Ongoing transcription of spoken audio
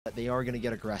They are going to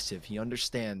get aggressive. He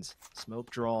understands.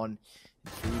 Smoke drawn.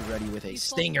 Food ready with a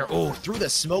stinger. Oh, through the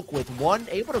smoke with one.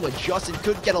 Able to adjust and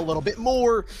could get a little bit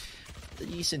more. A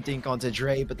decent dink onto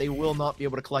Dre, but they will not be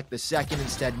able to collect the second.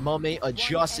 Instead, mummAy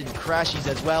adjusts and crashes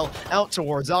as well. Out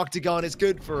towards Octagon. It's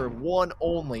good for one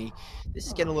only. This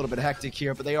is getting a little bit hectic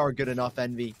here, but they are good enough,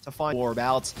 Envy, to find orb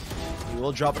out. He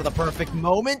will drop it at the perfect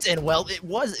moment, and well, it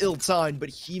was ill-timed, but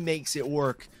he makes it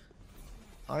work.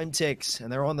 Time ticks,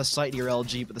 and they're on the site here,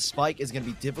 LG, but the spike is going to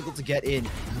be difficult to get in.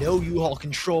 No U-Haul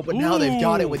control, but now they've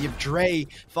got it with Dre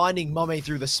finding mummAy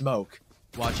through the smoke.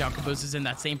 Watch out, Caboose is in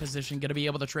that same position, going to be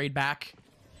able to trade back.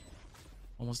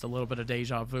 Almost a little bit of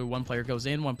deja vu. One player goes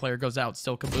in, one player goes out.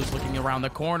 Still Caboose looking around the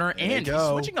corner, and he's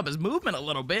switching up his movement a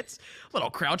little bit. Little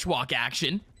crouch walk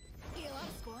action.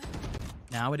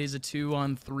 Now it is a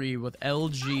 2-on-3 with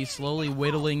LG slowly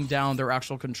whittling down their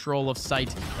actual control of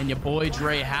sight. And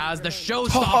YaBoiDre has the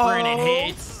showstopper, and it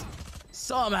hits.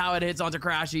 Somehow it hits onto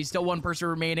crashies. Still one person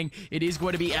remaining. It is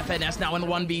going to be FNS now in the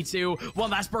 1v2. One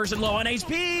last person low on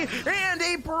HP, and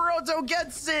aproto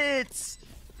gets it.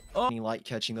 Light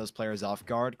catching those players off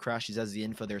guard. Crashies has the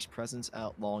info. There's presence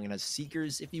out long and has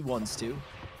seekers if he wants to.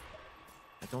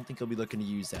 I don't think he'll be looking to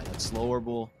use that. That slower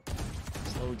will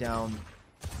slow down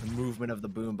the movement of the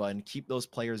boom button, keep those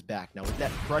players back. Now with that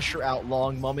pressure out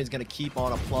long, mummAy's going to keep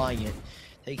on applying it.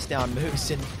 Takes down Moose,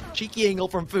 and cheeky angle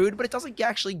from Food, but it doesn't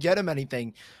actually get him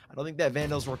anything. I don't think that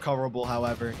Vandal's recoverable,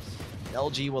 however.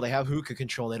 LG, well, they have hookah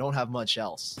control. They don't have much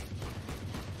else.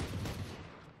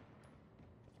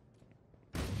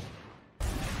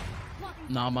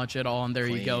 Not much at all, and there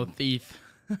you go, Thief.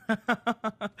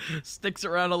 Sticks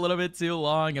around a little bit too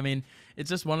long. I mean, it's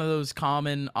just one of those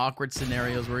common awkward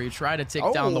scenarios where you try to tick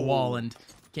down the wall and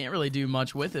can't really do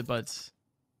much with it, but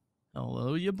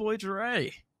hello,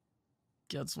 YaBoiDre.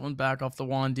 Gets one back off the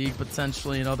Wandeek,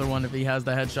 potentially another one if he has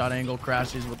the headshot angle.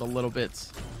 Crashes with a little bit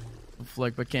of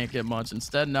flick, but can't get much.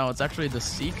 Instead, now it's actually the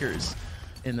Seekers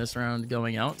in this round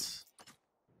going out.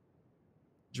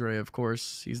 Dre, of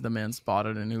course, he's the man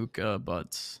spotted in hookah,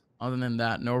 but other than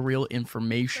that, no real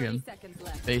information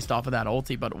based off of that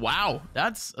ulti. But wow,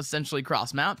 that's essentially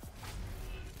cross map.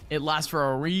 It lasts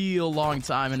for a real long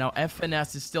time, and now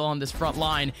FNS is still on this front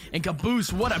line. And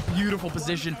Caboose, what a beautiful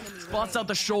position. Spots out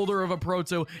the shoulder of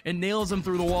aproto and nails him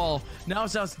through the wall. Now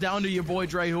it's down to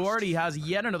YaBoiDre, who already has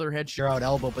yet another headshot. Out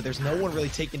elbow, but there's no one really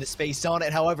taking the space on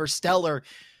it. However, Stellar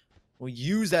will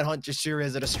use that Hunter Shiri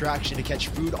as a distraction to catch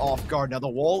Food off guard. Now the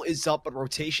wall is up, but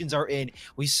rotations are in.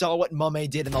 We saw what mummAy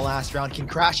did in the last round. Can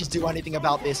crashies do anything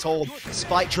about this hold?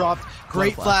 Spike dropped.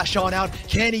 Great flash on out.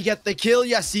 Can he get the kill?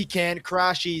 Yes, he can.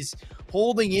 crashies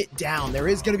holding it down. There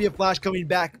is going to be a flash coming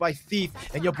back by Thief,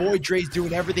 and YaBoiDre's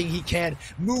doing everything he can.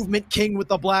 Movement king with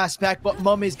the blast pack, but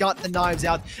mummAy's got the knives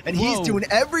out, and he's doing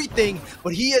everything,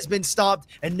 but he has been stopped,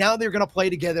 and now they're going to play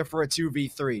together for a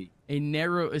 2v3. A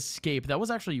narrow escape. That was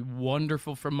actually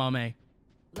wonderful from mummAy.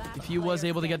 If he was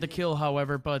able to get the kill,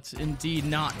 however, but indeed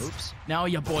not. Oops. Now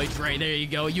YaBoiDre, there you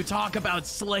go. You talk about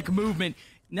slick movement.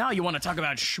 Now you want to talk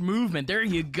about movement. There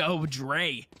you go,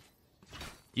 Dre.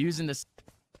 Using this.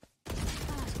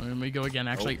 So when we go again,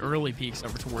 actually early peeks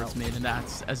over towards mid, and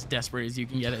that's as desperate as you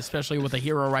can get it, especially with a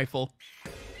hero rifle.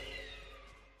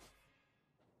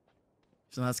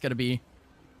 So that's going to be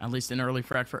at least an early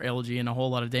frag for LG and a whole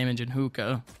lot of damage in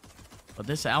hookah. But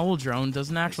this owl drone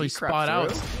doesn't actually spot out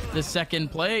the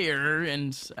second player,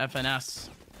 and FNS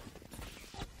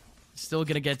still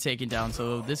gonna get taken down.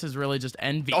 So this is really just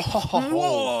Envy.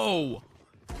 Whoa!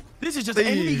 This is just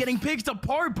Envy getting picked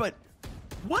apart, but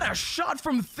what a shot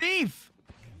from Thief!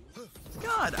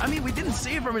 God, I mean, we didn't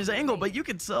see it from his angle, but you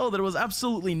could tell that it was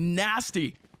absolutely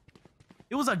nasty.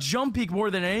 It was a jump peek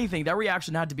more than anything. That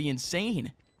reaction had to be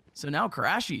insane. So now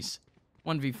crashies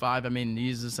 1v5. I mean,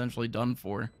 he's essentially done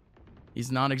for. He's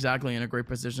not exactly in a great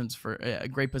position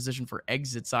for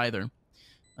exits either.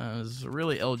 It's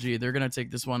really LG. They're gonna take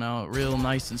this one out real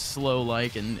nice and slow,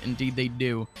 like, and indeed they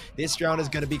do. This round is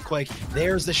gonna be quick.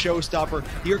 There's the showstopper.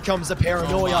 Here comes the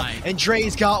paranoia, and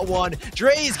Dre's got one.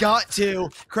 Dre's got two.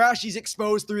 crashies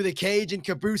exposed through the cage, and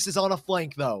Caboose is on a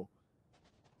flank though.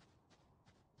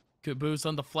 Caboose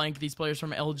on the flank. These players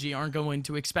from LG aren't going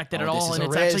to expect it at all, and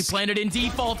it's actually planted in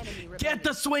default. Get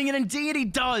the swing, and indeed he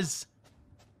does.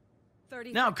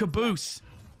 Now Caboose,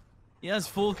 he has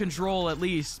full control at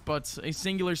least, but a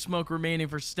singular smoke remaining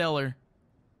for Stellar.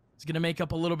 He's gonna make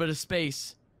up a little bit of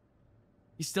space.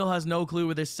 He still has no clue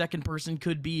where this second person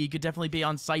could be. He could definitely be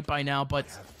on site by now, but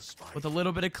with a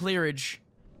little bit of clearage,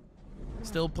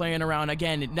 Still playing around.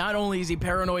 Again, not only is he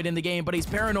paranoid in the game, but he's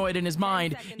paranoid in his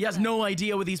mind. He has no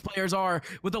idea what these players are.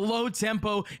 With a low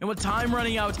tempo and with time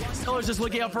running out, Stellar's just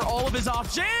looking out for all of his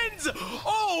options.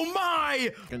 Oh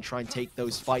my! Gonna try and take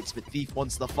those fights, but Thief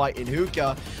wants the fight in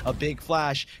hookah. A big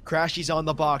flash. Crashies on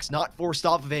the box, not forced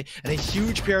off of it, and a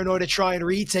huge paranoia to try and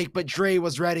retake, but Dre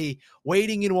was ready,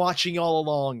 waiting and watching all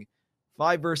along.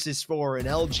 5 versus 4, and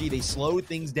LG, they slowed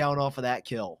things down off of that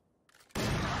kill.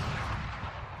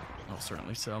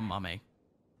 Certainly so. mummAy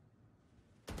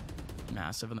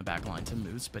massive in the back line to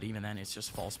Moose, but even then it's just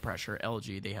false pressure.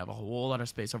 LG, they have a whole lot of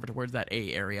space over towards that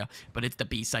A area, but it's the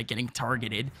B site getting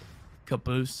targeted.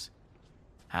 Kaboose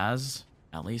has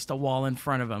at least a wall in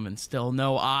front of him and still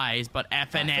no eyes, but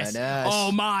FNS.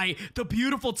 Oh my, the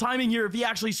beautiful timing here if he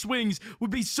actually swings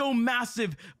would be so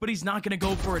massive, but he's not gonna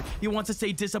go for it. He wants to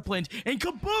stay disciplined, and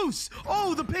Kaboose,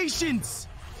 oh, the patience.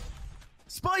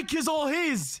 Spike is all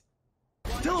his.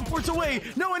 Teleports away.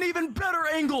 No, an even better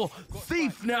angle.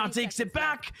 Thief now takes it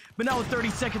back, but now with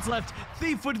 30 seconds left,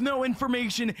 Thief with no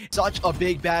information. Such a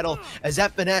big battle as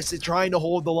FNS is trying to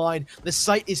hold the line. The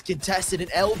site is contested, and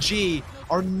LG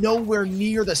are nowhere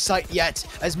near the site yet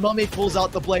as mummAy pulls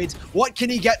out the blades. What can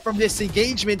he get from this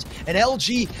engagement? And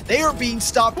LG, they are being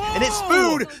stopped. Whoa! And it's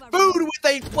food with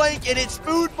a flank, and it's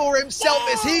food for himself.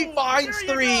 Whoa! As he finds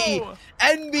 3.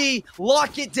 Envy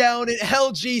lock it down, and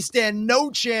LG stand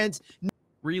no chance.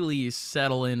 Really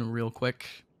settle in real quick.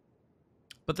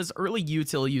 But this early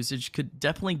util usage could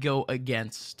definitely go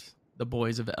against the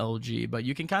boys of LG, but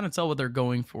you can kind of tell what they're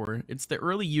going for. It's the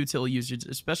early util usage,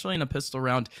 especially in a pistol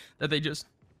round, that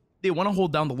they want to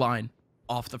hold down the line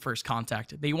off the first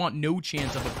contact. They want no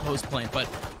chance of a post plant, but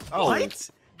what?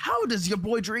 How does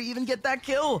YaBoiDre even get that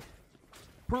kill?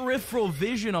 Peripheral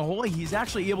vision, ahoy, he's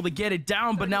actually able to get it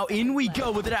down, but now in we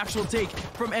go with an actual take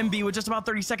from MB with just about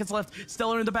 30 seconds left.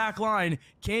 Stellar in the back line,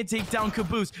 can't take down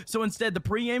Kaboose, so instead the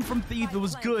pre-aim from Thief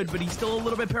was good, but he's still a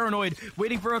little bit paranoid,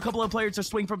 waiting for a couple of players to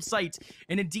swing from sight,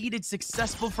 and indeed it's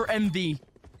successful for MB.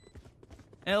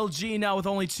 LG now with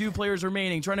only 2 players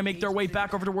remaining, trying to make their way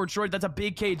back over towards short. That's a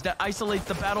big cage that isolates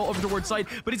the battle over towards site,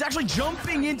 but he's actually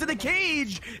jumping into the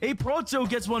cage. Aproto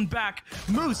gets one back.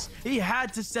 Moose, he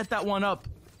had to set that one up.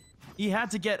 He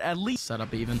had to get at least set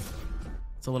up even.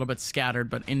 It's a little bit scattered,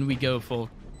 but in we go.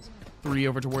 Full 3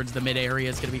 over towards the mid area.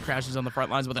 It's going to be crashes on the front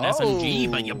lines with an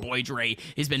SMG, but YaBoiDre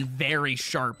has been very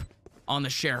sharp on the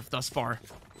Sheriff thus far.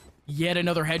 Yet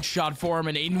another headshot for him,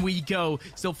 and in we go.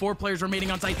 Still 4 players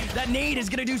remaining on site. That nade is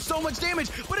going to do so much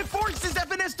damage, but it forces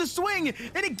FNS to swing,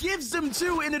 and it gives him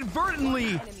 2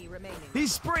 inadvertently.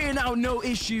 He's spraying out no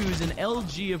issues, and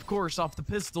LG, of course, off the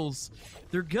pistols.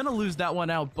 They're going to lose that one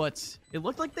out, but it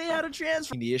looked like they had a chance.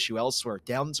 The issue elsewhere,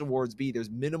 down towards B, there's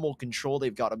minimal control.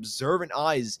 They've got observant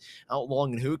eyes out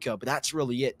long in hookah, but that's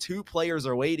really it. 2 players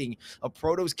are waiting.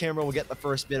 Aproto's camera will get the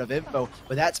first bit of info,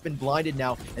 but that's been blinded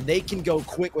now, and they can go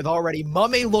quick with already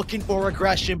mummAy looking for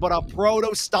aggression, but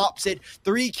Aproto stops it.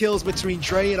 3 kills between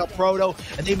Dre and Aproto,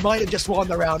 and they might have just won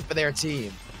the round for their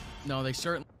team. No, they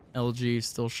certainly... LG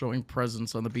still showing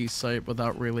presence on the B site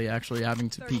without really actually having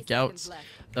to peek out.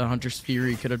 The Hunter's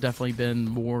Fury could have definitely been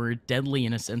more deadly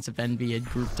in a sense if Envy had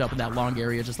grouped up in that long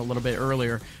area just a little bit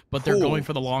earlier, but they're going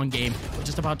for the long game with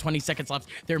just about 20 seconds left.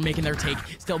 They're making their take.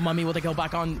 Still mummAy with a kill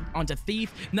back onto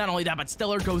Thief. Not only that, but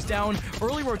Stellar goes down.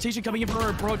 Early rotation coming in for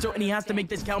Aproto, and he has to make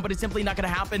this count, but it's simply not going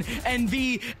to happen.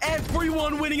 Envy,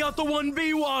 everyone winning out the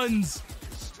 1v1s.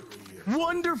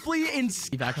 Wonderfully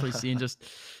We've actually seen just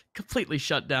completely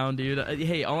shut down, dude.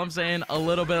 Hey, all I'm saying, a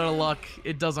little bit of luck,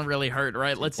 it doesn't really hurt,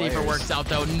 right? Let's see if it works out,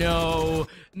 though.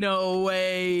 No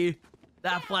way.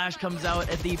 That flash comes out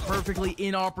at the perfectly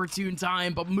inopportune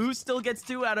time, but Moose still gets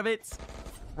 2 out of it.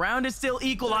 Round is still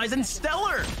equalized, and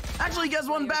Stellar actually gets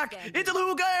one back into the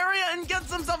hookah area and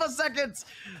gets himself a second.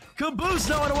 Kaboose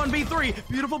now at a 1v3.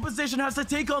 Beautiful position, has to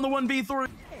take on the 1v3.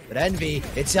 But Envy,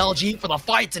 it's LG for the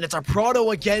fights, and it's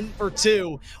Aproto again for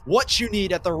 2. What you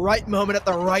need at the right moment, at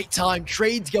the right time.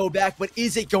 Trades go back, but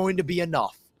is it going to be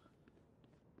enough?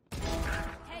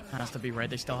 Has to be right.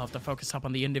 They still have to focus up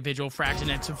on the individual frags,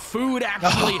 and it's food,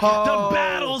 actually. The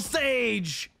battle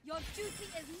stage!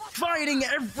 Fighting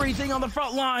everything on the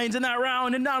front lines in that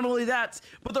round, and not only that,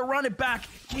 but the run it back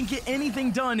can't get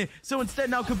anything done. So instead,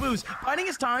 now Kaboose finding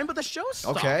his time, but the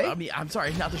showstopper. Okay. I mean, I'm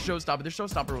sorry, not the showstopper. The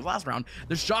showstopper was last round.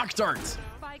 The shock darts.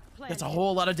 That's a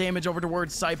whole lot of damage over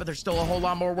towards sight, but there's still a whole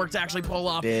lot more work to actually pull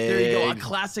off. There you go, a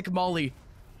classic molly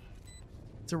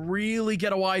to really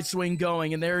get a wide swing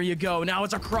going, and there you go. Now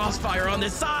it's a crossfire on the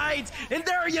sides, and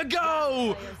there you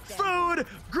go. Food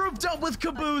grouped up with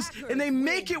Kaboose, and they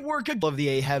make it work. Of the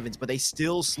A heavens, but they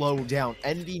still slow down.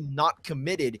 Envy not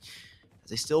committed.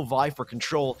 They still vie for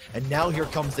control, and now here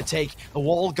comes the take. The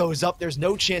wall goes up, there's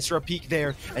no chance for a peek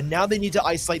there, and now they need to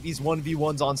isolate these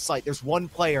 1v1s on site. There's one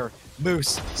player,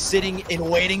 Moose, sitting and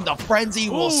waiting. The frenzy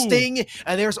will sting,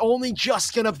 and there's only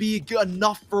just gonna be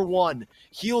enough for one.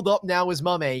 Healed up now is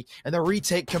mummAy, and the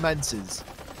retake commences.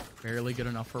 Barely good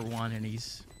enough for one, and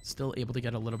he's still able to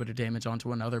get a little bit of damage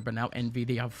onto another, but now Envy,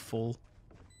 they have full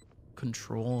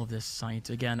control of this site.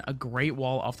 Again, a great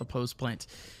wall off the post plant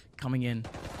coming in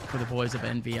for the boys of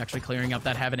Envy, actually clearing up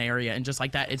that heaven area, and just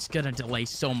like that, it's gonna delay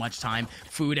so much time.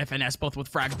 Food, FNS, both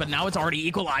with frags, but now it's already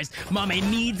equalized. mummAy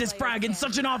needs this frag in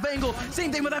such an off angle.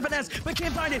 Same thing with FNS, but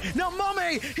can't find it. Now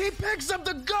mummAy, he picks up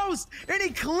the ghost, and he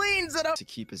cleans it up. To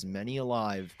keep as many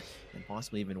alive, and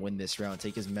possibly even win this round,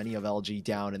 take as many of LG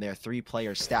down, and their 3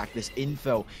 players stack this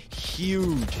info.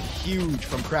 Huge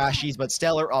from crashies, but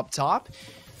Stellar up top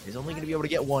is only going to be able to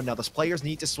get one. Now, the players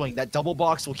need to swing. That double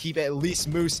box will keep at least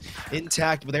Moose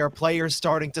intact, but there are players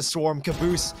starting to swarm.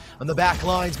 Caboose on the back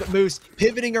lines, but Moose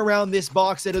pivoting around this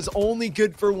box. It is only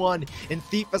good for one, and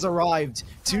Thief has arrived.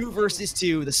 2 versus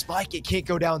 2. The spike, it can't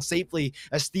go down safely,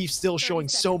 as Thief still showing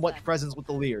so much presence with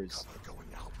the Leers.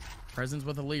 Presence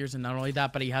with the Leers, and not only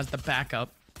that, but he has the backup.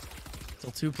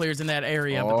 Still 2 players in that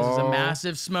area, but this is a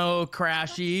massive smoke.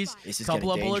 Crashies,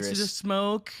 couple of bullets to the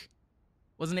smoke.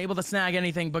 Wasn't able to snag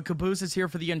anything, but Caboose is here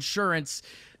for the insurance.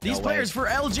 These players for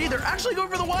LG, they're actually going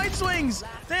for the wide swings.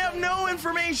 They have no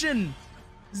information.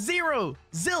 Zero,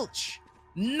 zilch,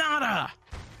 nada.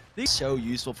 So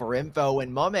useful for info,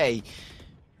 and mummAy,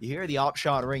 you hear the op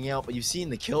shot ring out, but you've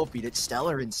seen the kill feed. It's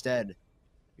Stellar instead.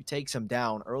 He takes him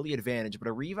down, early advantage, but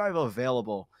a revive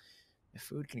available. If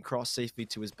Food can cross safely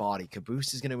to his body,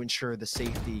 Caboose is going to ensure the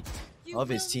safety of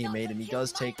his teammate, and he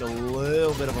does take a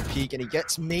little bit of a peek, and he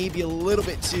gets maybe a little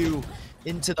bit too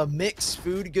into the mix.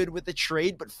 Food good with the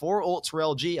trade, but 4 ults for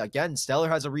LG. Again, Stellar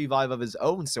has a revive of his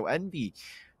own, so Envy,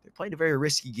 they're playing a very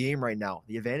risky game right now.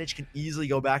 The advantage can easily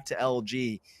go back to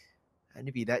LG.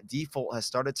 Envy, that default has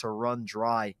started to run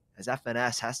dry, as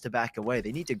FNS has to back away.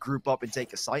 They need to group up and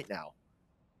take a site now.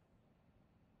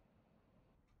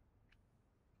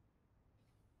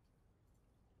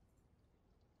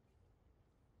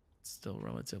 Still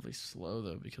relatively slow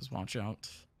though, because watch out,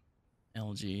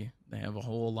 LG, they have a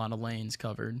whole lot of lanes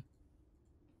covered,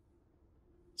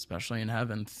 especially in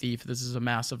heaven. Thief, this is a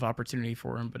massive opportunity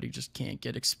for him, but he just can't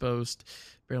get exposed.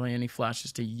 Barely any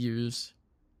flashes to use.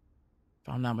 If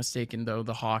I'm not mistaken though,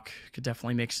 the Hawk could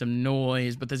definitely make some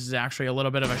noise, but this is actually a little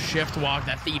bit of a shift walk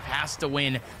that Thief has to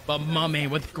win. But mummAy,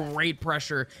 with great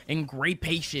pressure and great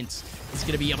patience, is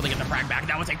going to be able to get the frag back.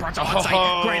 Now it's a Brax on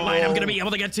site. Great line, I'm going to be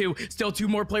able to get 2. Still 2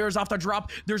 more players off the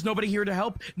drop. There's nobody here to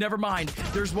help. Never mind.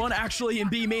 There's one actually in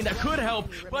B main that could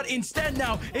help, but instead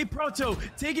now, aproto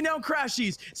taking down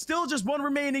crashies. Still just 1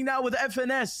 remaining now with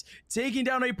FNS taking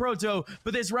down aproto,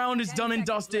 but this round is done and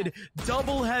dusted.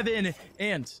 Double heaven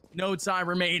and no time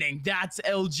remaining. That's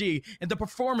LG and the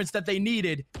performance that they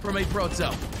needed from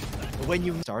aproto. When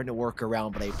you starting to work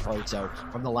around, but aproto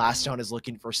from the last round is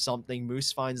looking for something.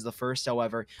 Moose finds the first,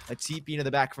 however, a TP into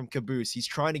the back from Caboose. He's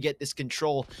trying to get this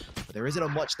control, but there isn't a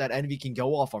much that Envy can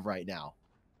go off of right now.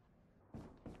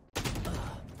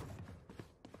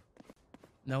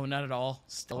 No, not at all.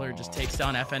 Stellar just takes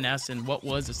down FNS in what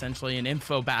was essentially an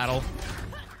info battle.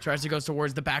 Tries to go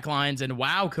towards the back lines, and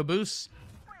wow, Caboose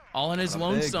all in his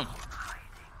lonesome.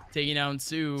 Taking down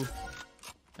 2.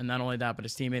 And not only that, but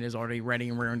his teammate is already ready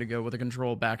and raring to go with a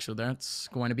control back, so that's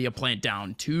going to be a plant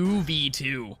down.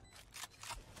 2v2.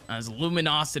 As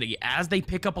Luminosity, as they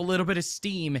pick up a little bit of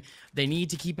steam, they need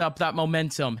to keep up that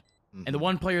momentum. And the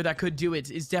one player that could do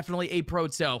it is definitely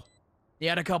aproto. He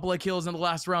had a couple of kills in the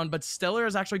last round, but Stellar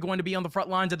is actually going to be on the front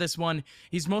lines of this one.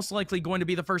 He's most likely going to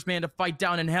be the first man to fight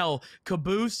down in hell.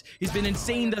 Caboose, he's been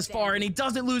insane thus far, and he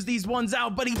doesn't lose these ones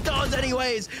out, but he does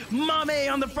anyways.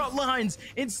 mummAy on the front lines,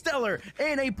 and Stellar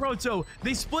and aproto,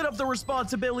 they split up the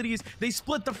responsibilities, they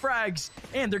split the frags,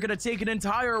 and they're going to take an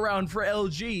entire round for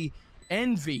LG.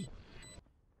 Envy.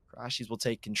 Crashies will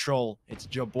take control. It's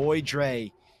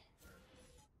YaBoiDre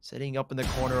sitting up in the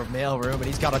corner of mailroom, and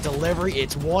he's got a delivery.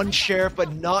 It's 1 sheriff,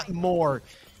 but not more.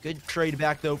 Good trade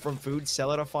back, though, from Food.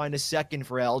 Seller to find a second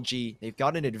for LG. They've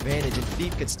got an advantage, and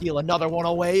Thief could steal another one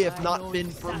away if not been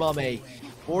for mummAy.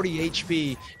 40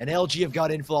 HP, and LG have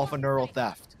got info off a neural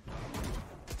theft.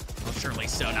 Oh, surely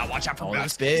so. Now watch out for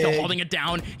Moose. Still holding it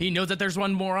down. He knows that there's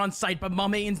one more on site, but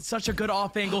mummAy in such a good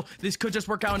off angle. This could just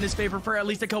work out in his favor for at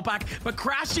least a kill back. But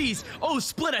crashies, oh,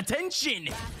 split attention.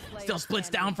 Still splits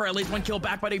down for at least 1 kill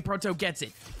back, but aproto gets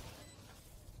it.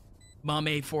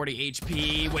 mummAy 40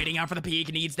 HP, waiting out for the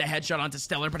peek, needs the headshot onto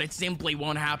Stellar, but it simply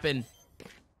won't happen.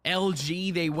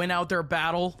 LG, they win out their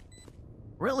battle.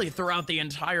 really throughout the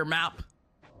entire map.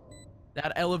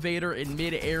 That elevator in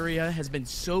mid area has been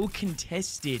so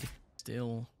contested.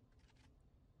 Still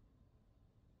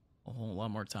a whole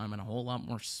lot more time and a whole lot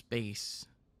more space.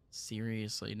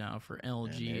 Seriously now for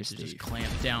LG to just clamp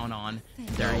down on.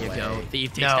 There you go.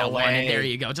 Thief takes that one, and there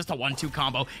you go. Just a 1-2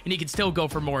 combo, and he can still go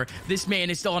for more. This man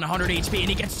is still on 100 HP, and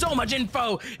he gets so much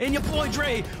info. And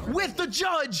YaBoiDre with the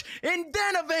judge, and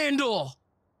then a vandal.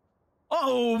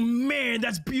 Oh man,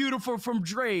 that's beautiful from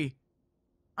Dre.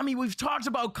 I mean, we've talked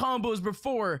about combos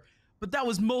before, but that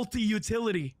was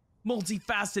multi-utility,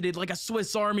 multifaceted, like a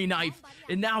Swiss Army knife.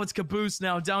 And now it's Caboose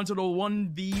now, down to the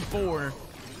 1v4.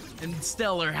 And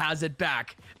Stellar has it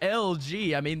back.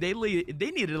 LG, I mean, they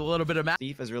needed a little bit of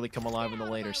Thief has really come alive in the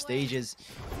later stages.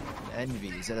 Envy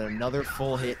is at another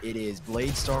full hit. It is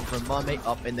Blade Storm from mummAy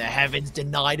up in the heavens,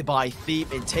 denied by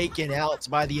Thief and taken out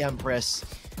by the Empress.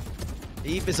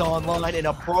 Thief is online and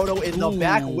aproto in the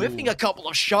back, whiffing a couple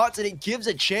of shots, and it gives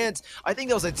a chance. I think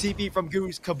there was a TP from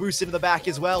Caboose into the back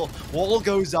as well. Wall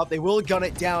goes up, they will gun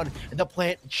it down, and the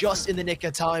plant just in the nick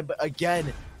of time. But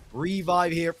again,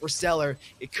 revive here for Stellar.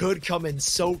 It could come in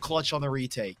so clutch on the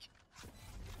retake.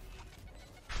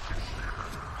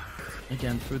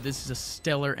 Again, Food, this is a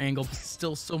stellar angle.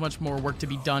 Still so much more work to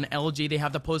be done. LG, they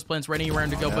have the post plants ready around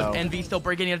to go, but Envy still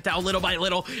breaking it down little by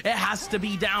little. It has to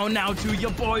be down now to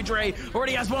YaBoiDre.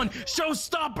 Already has one.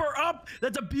 Showstopper up.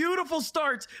 That's a beautiful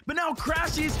start. But now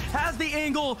crashies has the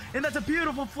angle, and that's a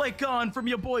beautiful flick on from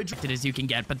YaBoiDre. As you can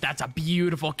get, but that's a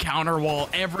beautiful counter wall.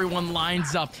 Everyone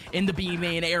lines up in the B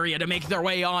main area to make their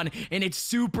way on, and it's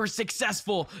super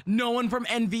successful. No one from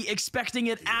Envy expecting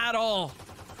it at all.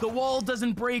 The wall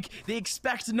doesn't break. They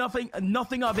expect nothing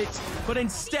of it. But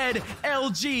instead,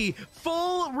 LG,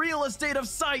 full real estate of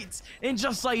sight. And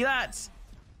just like that,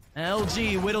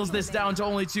 LG whittles this down to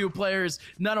only 2 players.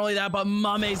 Not only that, but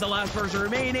mummAy's the last person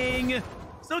remaining.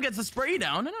 Still gets the spray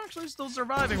down and actually still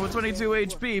surviving with 22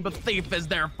 HP, but Thief is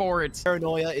there for it.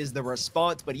 Paranoia is the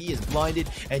response, but he is blinded,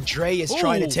 and Dre is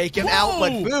trying to take him out.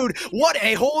 But Food, what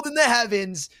a hold in the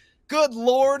heavens. Good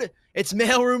Lord, it's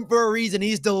mailroom for a reason.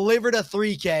 He's delivered a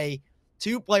 3K.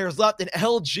 2 players left, and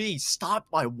LG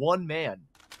stopped by 1 man.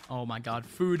 Oh my God,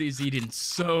 Food is eating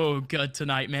so good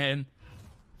tonight, man.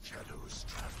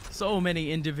 So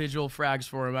many individual frags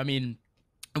for him. I mean,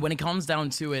 when it comes down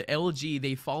to it, LG,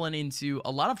 they've fallen into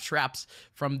a lot of traps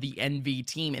from the Envy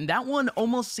team, and that one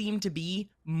almost seemed to be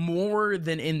more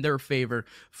than in their favor.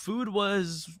 Food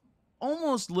was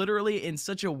almost literally in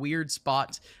such a weird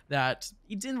spot that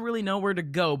he didn't really know where to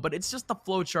go, but it's just the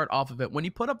flow chart off of it. When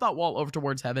you put up that wall over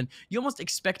towards heaven, you almost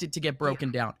expect it to get broken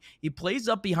down. He plays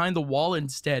up behind the wall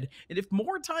instead, and if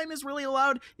more time is really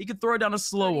allowed, he could throw down a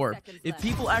slow orb. If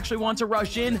people actually want to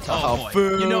rush in, oh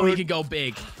boy, you know he could go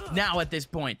big. Now at this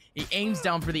point, he aims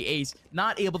down for the ace,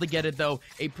 not able to get it though.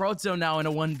 Aproto now in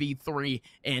a 1v3,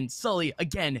 and Sully,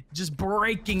 again, just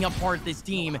breaking apart this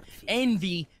team.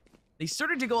 Envy, they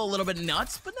started to go a little bit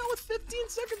nuts, but now with 15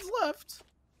 seconds left.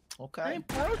 Okay.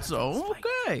 Aproto,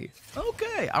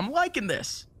 okay. I'm liking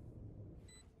this.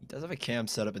 He does have a cam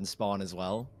set up in spawn as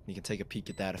well. He can take a peek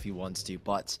at that if he wants to,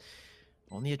 but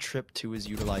only a trip to his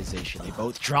utilization. They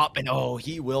both drop, and oh,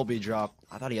 he will be dropped.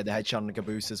 I thought he had the headshot on the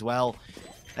Caboose as well.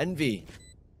 Envy,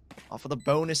 off of the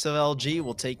bonus of LG,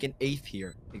 will take an 8th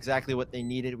here. Exactly what they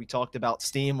needed. We talked about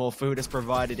Steam. Well, Food has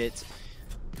provided it.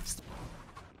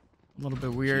 A little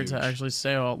bit weird to actually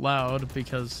say out loud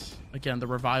because, again, the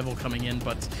revival coming in,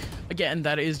 but again,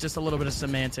 that is just a little bit of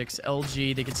semantics.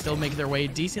 LG, they can still make their way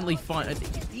decently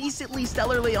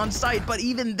stellarly on site, but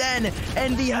even then,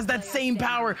 Envy has that same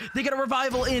power. They get a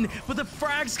revival in, but the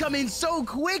frags come in so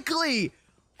quickly.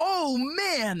 Oh,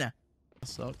 man.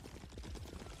 So,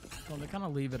 well, they kind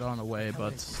of leave it on away,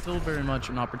 but still very much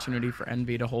an opportunity for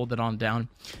Envy to hold it on down.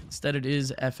 Instead, it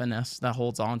is FNS that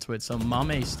holds on to it. So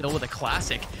mummAy still with a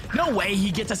classic. No way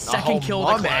he gets a second kill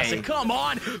with a classic. Come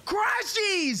on.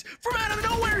 Crashies! From out of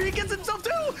nowhere, he gets himself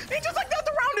too. And just like that,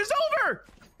 the round is over.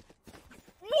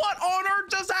 What on earth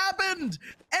just happened?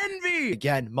 Envy!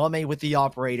 Again, mummAy with the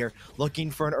operator,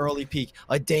 looking for an early peek.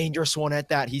 A dangerous one at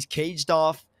that. He's caged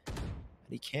off.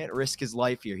 He can't risk his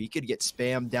life here. He could get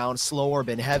spammed down, slow orb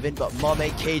in heaven, but mummAy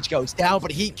cage goes down, but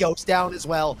he goes down as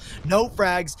well. No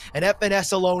frags, and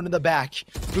FNS alone in the back.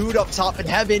 Food up top in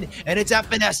heaven, and it's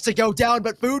FNS to go down,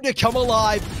 but Food to come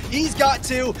alive. He's got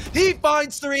 2. He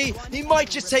finds 3. He might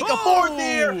just take a 4th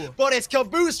here, but it's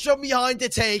Caboose from behind to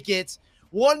take it.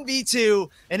 1v2,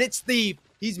 and it's Thief.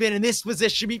 He's been in this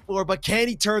position before, but can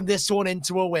he turn this one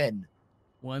into a win?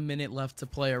 1 minute left to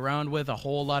play around with, a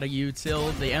whole lot of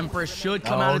util. The Empress should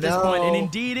come out at this point, and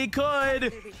indeed it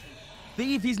could.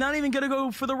 Thief, he's not even going to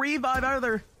go for the revive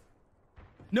either.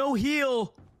 No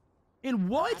heal. And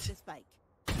what?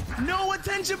 No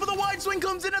attention for the wide swing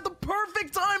comes in at the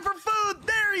perfect time for food.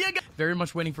 There you go. Very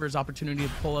much waiting for his opportunity to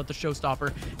pull out the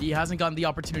showstopper. He hasn't gotten the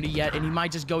opportunity yet, and he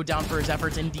might just go down for his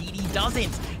efforts. Indeed, he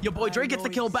doesn't. YaBoiDre gets the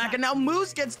kill back, and now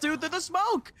Moose gets through the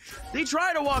smoke. They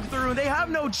try to walk through, and they have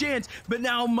no chance. But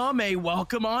now mummAy,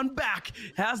 welcome on back,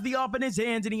 has the op in his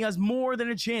hands, and he has more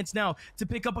than a chance now to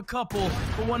pick up a couple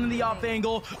for one in the off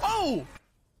angle. Oh,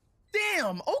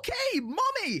 damn. Okay,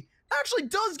 mummAy actually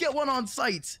does get one on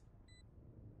sight.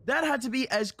 That had to be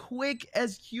as quick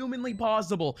as humanly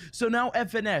possible. So now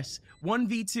FNS,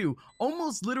 1v2,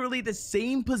 almost literally the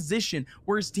same position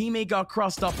where his teammate got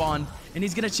crossed up on. And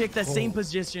he's going to check that same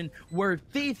position where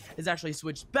Thief is actually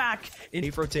switched back.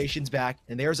 Thief rotations back,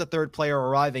 and there's a third player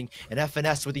arriving. And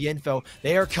FNS with the info.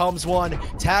 There comes one.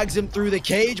 Tags him through the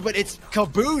cage, but it's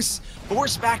Kaboose.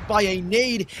 Forced back by a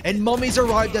nade, and mummAy's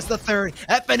arrived as the third.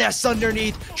 FNS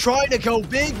underneath, trying to go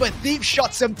big, but Thief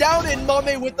shuts him down, and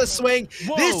mummAy with the swing.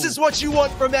 This is what you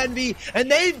want from Envy, and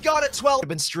they've got it 12.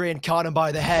 Been Strain caught him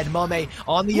by the head. mummAy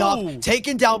on the up,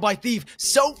 taken down by Thief,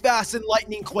 so fast and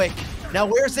lightning quick. Now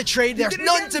where's the trade? There's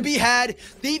none to be had.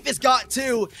 Thief has got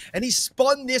two, and he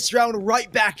spun this round right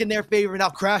back in their favor. Now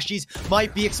crashies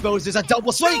might be exposed. There's a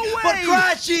double swing, but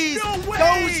crashies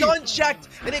goes unchecked,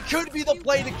 and it could be the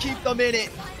play to keep them in it.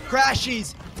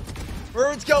 Crashies,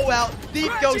 birds go out,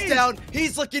 Thief goes down.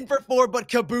 He's looking for four, but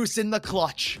Kaboose in the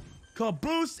clutch.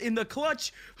 Kaboose in the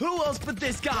clutch. Who else but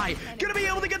this guy? Gonna be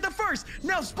able to get the first.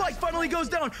 Now Spike finally goes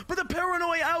down, but the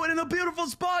paranoia out in a beautiful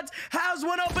spot has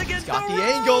one up against the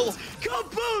angle.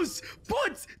 Kaboose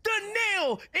puts the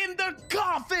nail in the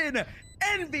coffin.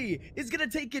 Envy is gonna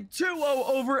take it 2-0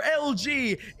 over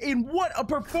LG. In what a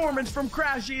performance from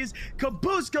crashies.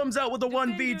 Kaboose comes out with a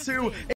 1v2.